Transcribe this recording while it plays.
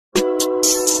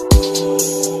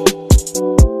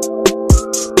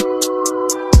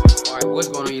What's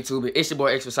going on YouTube? It's your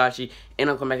boy X Versace, and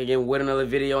I'm coming back again with another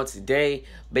video. And today,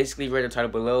 basically read the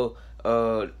title below.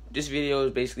 This video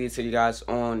is basically to tell you guys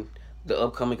on the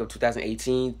upcoming of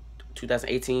 2018.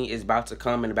 2018 is about to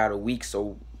come in about a week,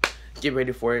 so get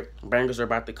ready for it. Bangers are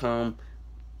about to come,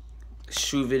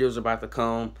 shoe videos are about to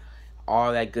come,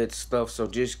 all that good stuff. So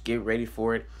just get ready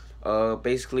for it.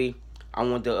 Basically, I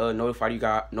want to notify you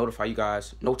guys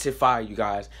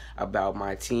about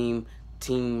my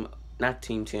not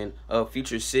Team 10,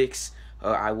 Future 6.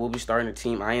 I will be starting a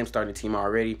team. I am starting a team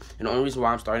already. And the only reason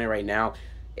why I'm starting it right now,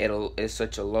 it's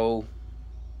such a low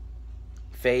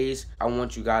phase. I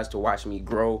want you guys to watch me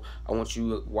grow. I want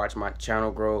you to watch my channel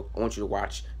grow. I want you to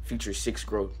watch Future 6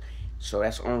 grow. So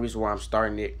that's the only reason why I'm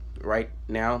starting it right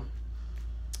now.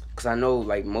 Because I know,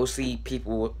 like, mostly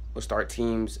people will start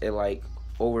teams at, like,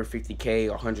 over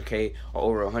 50K or 100K or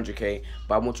over 100K.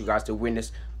 But I want you guys to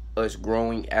witness us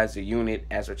growing as a unit,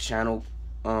 as a channel,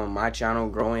 my channel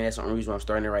growing. That's the only reason I'm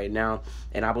starting it right now.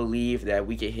 And I believe that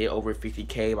we can hit over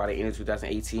 50K by the end of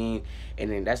 2018, and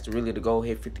then that's really the goal,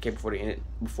 hit 50K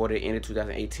before the end of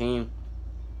 2018.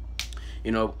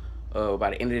 You know, by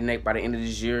the end of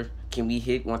this year, can we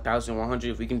hit 1,100?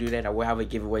 If we can do that, I will have a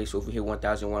giveaway. So if we hit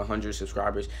 1,100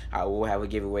 subscribers, I will have a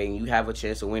giveaway, and you have a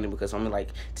chance of winning, because only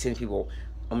like 10 people,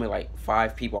 only like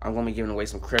 5 people, I'm gonna be giving away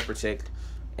some Crep Protect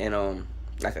and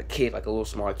like a kit, like a little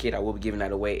small kit. I will be giving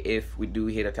that away if we do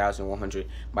hit 1,100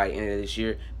 by the end of this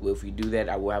year. Well, if we do that,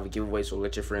 I will have a giveaway. So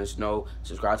let your friends know.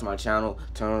 Subscribe to my channel.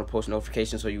 Turn on the post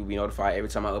notifications so you will be notified every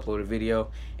time I upload a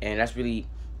video. And that's really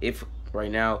it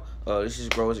right now. Let's just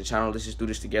grow as a channel. Let's just do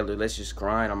this together. Let's just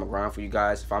grind. I'm gonna grind for you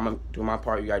guys. If I'm gonna do my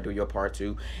part, you gotta do your part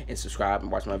too. And subscribe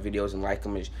and watch my videos and like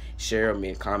them and share them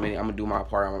and comment. I'm gonna do my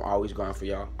part. I'm always grinding for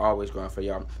y'all. Always grinding for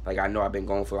y'all. Like, I know I've been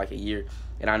going for like a year.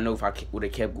 And I know if I would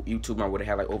have kept YouTube, I would have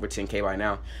had like over 10K by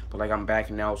now. But like, I'm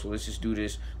back now, so let's just do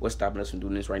this. What's stopping us from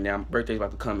doing this right now? My birthday's about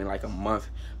to come in like a month.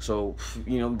 So,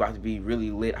 you know, we about to be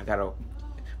really lit. I got a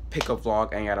pickup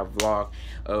vlog. I ain't got a vlog.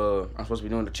 I'm supposed to be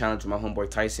doing the challenge with my homeboy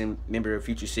Tyson, member of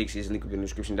Future 6. His link will be in the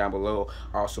description down below.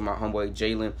 Also, my homeboy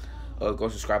Jalen. Go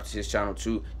subscribe to his channel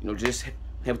too. You know, just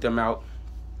help them out.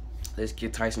 Let's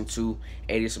get Tyson to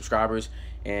 80 subscribers,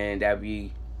 and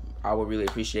I would really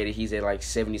appreciate it. He's at like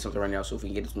 70 something right now, so if we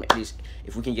can get him to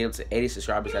if we can get him to 80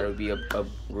 subscribers, that would be a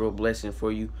real blessing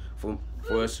for you, for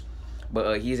us.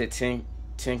 But he's at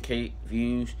 10K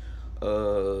views.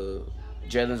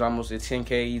 Jalen's almost at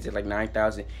 10K. He's at like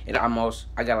 9,000, and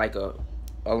I got like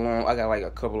I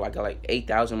got like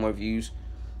 8,000 more views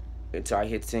until I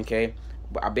hit 10K.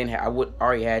 But I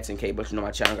already had 10K, but you know,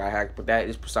 my channel got hacked. But that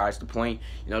is besides the point.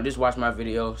 You know, just watch my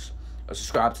videos,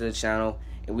 subscribe to the channel.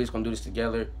 And we're just gonna do this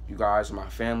together. You guys are my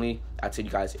family. I tell you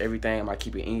guys everything. I'm not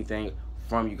keeping anything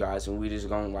from you guys, and we just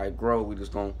gonna like grow. We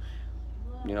just gonna,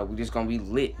 you know, we just gonna be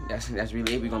lit. That's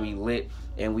really it. We gonna be lit,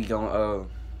 and we gonna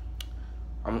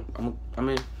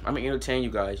I'm entertain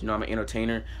you guys. You know, I'm an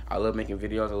entertainer. I love making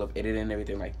videos. I love editing and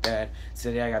everything like that.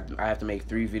 Today I have to make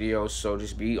 3 videos, so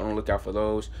just be on the lookout for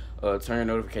those. Turn your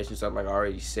notifications up like I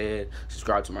already said.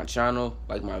 Subscribe to my channel,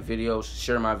 like my videos,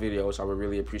 share my videos. I would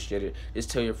really appreciate it.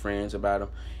 Just tell your friends about them,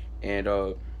 and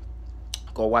go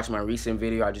watch my recent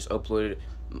video. I just uploaded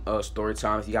story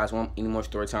time. If you guys want any more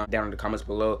story time, down in the comments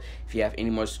below. If you have any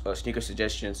more sneaker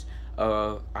suggestions,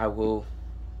 I would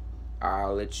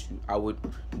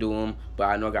do them. But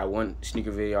I know I got one sneaker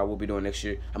video I will be doing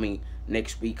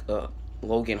next week.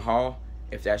 Logan Hall,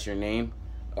 if that's your name.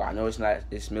 I know it's not.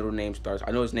 His middle name starts.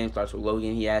 I know his name starts with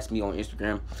Logan. He asked me on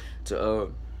Instagram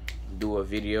to do a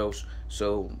video,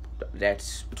 so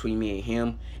that's between me and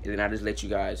him. And then I just let you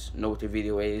guys know what the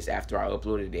video is after I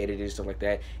upload it, edit it, and stuff like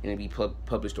that, and it'll be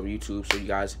published on YouTube, so you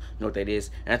guys know what that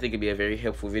is. And I think it'd be a very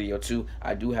helpful video too.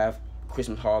 I do have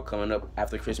Christmas haul coming up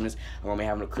after Christmas. I'm gonna be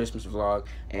having a Christmas vlog,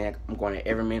 and I'm going to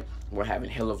Everman. We're having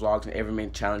hella vlogs and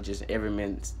Everman challenges.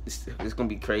 Everman, it's gonna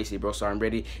be crazy, bro. So I'm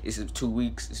ready. This is 2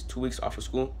 weeks. It's 2 weeks off of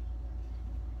school.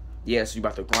 Yeah, so you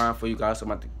about to grind for you guys. So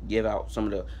I'm about to give out some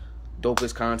of the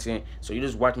dopest content. So you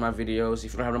just watch my videos.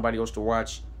 If you don't have nobody else to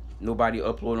watch, nobody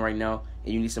uploading right now,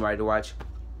 and you need somebody to watch,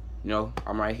 you know,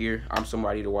 I'm right here. I'm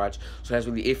somebody to watch. So that's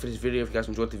really it for this video. If you guys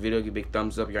enjoyed the video, give a big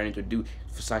thumbs up. You already need to do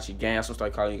Versace Gang. I'm gonna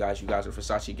start calling you guys. You guys are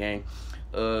Versace Gang.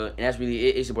 And that's really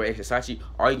it. It's your boy X Versace.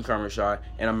 Or you can call me Rashad.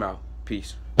 And I'm out.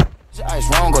 Peace. Ice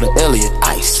wrong, go to Elliot.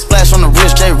 Ice. Splash on the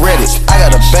wrist, J Reddick. I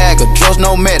got a bag of drugs,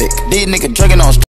 no medic. These niggas drinking on